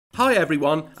Hi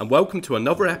everyone, and welcome to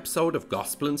another episode of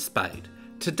Gospel and Spade.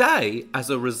 Today, as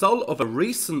a result of a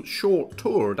recent short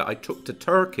tour that I took to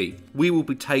Turkey, we will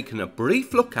be taking a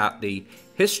brief look at the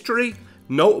history,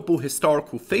 notable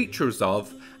historical features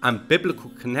of, and biblical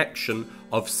connection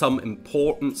of some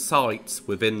important sites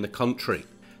within the country.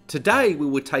 Today we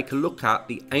will take a look at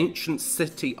the ancient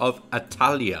city of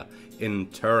Attalia in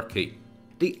Turkey.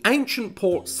 The ancient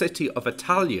port city of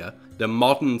Attalia, the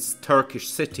modern Turkish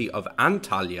city of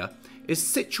Antalya, is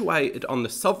situated on the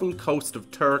southern coast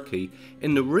of Turkey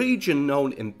in the region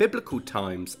known in biblical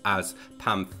times as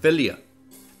Pamphylia.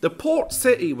 The port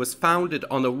city was founded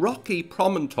on a rocky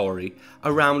promontory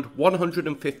around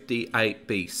 158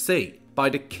 BC by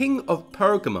the king of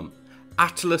Pergamum,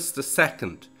 Attalus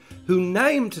II, who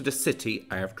named the city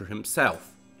after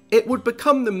himself. It would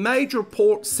become the major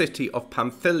port city of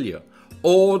Pamphylia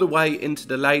all the way into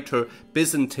the later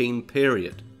Byzantine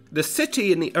period. The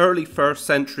city in the early 1st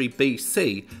century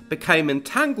BC became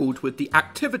entangled with the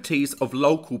activities of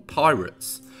local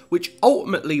pirates, which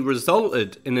ultimately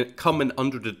resulted in it coming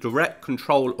under the direct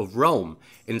control of Rome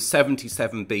in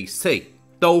 77 BC.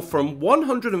 Though from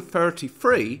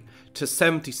 133 to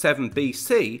 77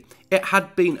 BC, it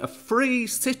had been a free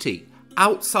city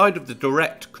outside of the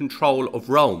direct control of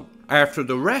Rome, after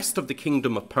the rest of the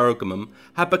kingdom of Pergamum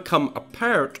had become a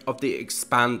part of the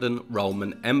expanding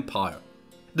Roman Empire.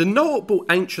 The notable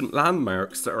ancient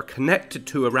landmarks that are connected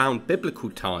to around biblical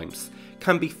times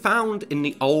can be found in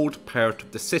the old part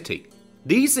of the city.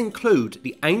 These include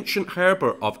the ancient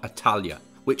harbour of Attalia,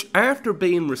 which after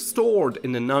being restored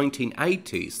in the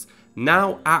 1980s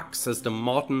now acts as the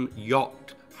modern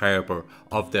yacht harbour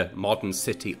of the modern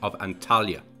city of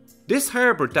Antalya. This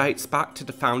harbour dates back to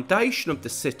the foundation of the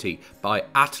city by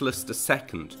Attalus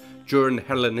II during the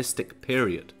Hellenistic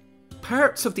period.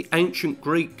 Parts of the ancient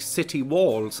Greek city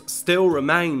walls still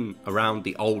remain around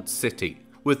the old city,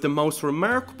 with the most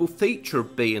remarkable feature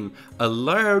being a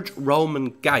large Roman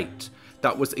gate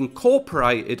that was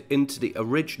incorporated into the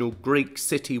original Greek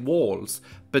city walls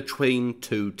between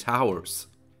two towers.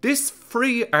 This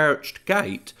three-arched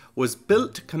gate was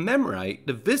built to commemorate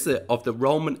the visit of the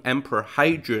Roman Emperor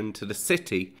Hadrian to the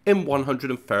city in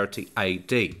 130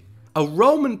 AD. A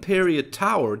Roman period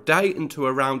tower dating to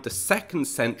around the 2nd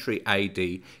century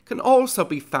AD can also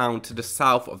be found to the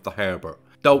south of the harbour,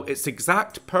 though its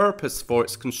exact purpose for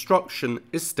its construction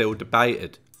is still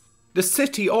debated. The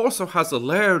city also has a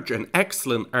large and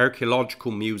excellent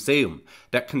archaeological museum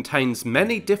that contains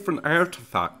many different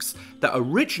artefacts that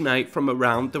originate from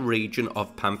around the region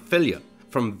of Pamphylia,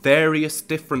 from various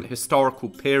different historical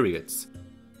periods.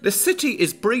 The city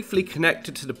is briefly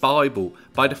connected to the Bible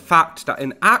by the fact that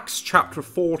in Acts chapter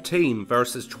 14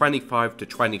 verses 25 to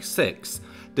 26,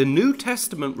 the New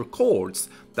Testament records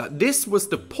that this was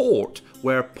the port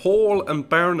where Paul and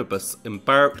Barnabas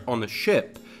embarked on a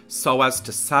ship so as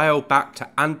to sail back to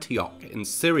Antioch in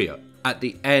Syria at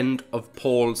the end of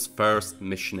Paul's first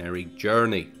missionary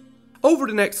journey. Over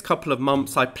the next couple of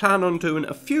months I plan on doing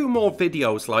a few more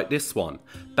videos like this one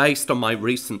based on my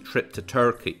recent trip to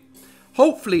Turkey.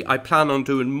 Hopefully I plan on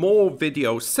doing more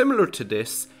videos similar to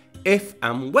this if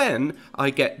and when I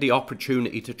get the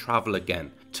opportunity to travel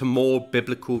again to more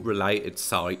biblical related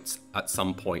sites at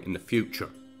some point in the future.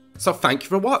 So thank you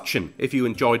for watching. If you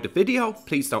enjoyed the video,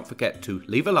 please don't forget to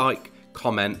leave a like,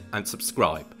 comment and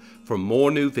subscribe for more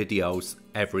new videos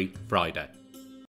every Friday.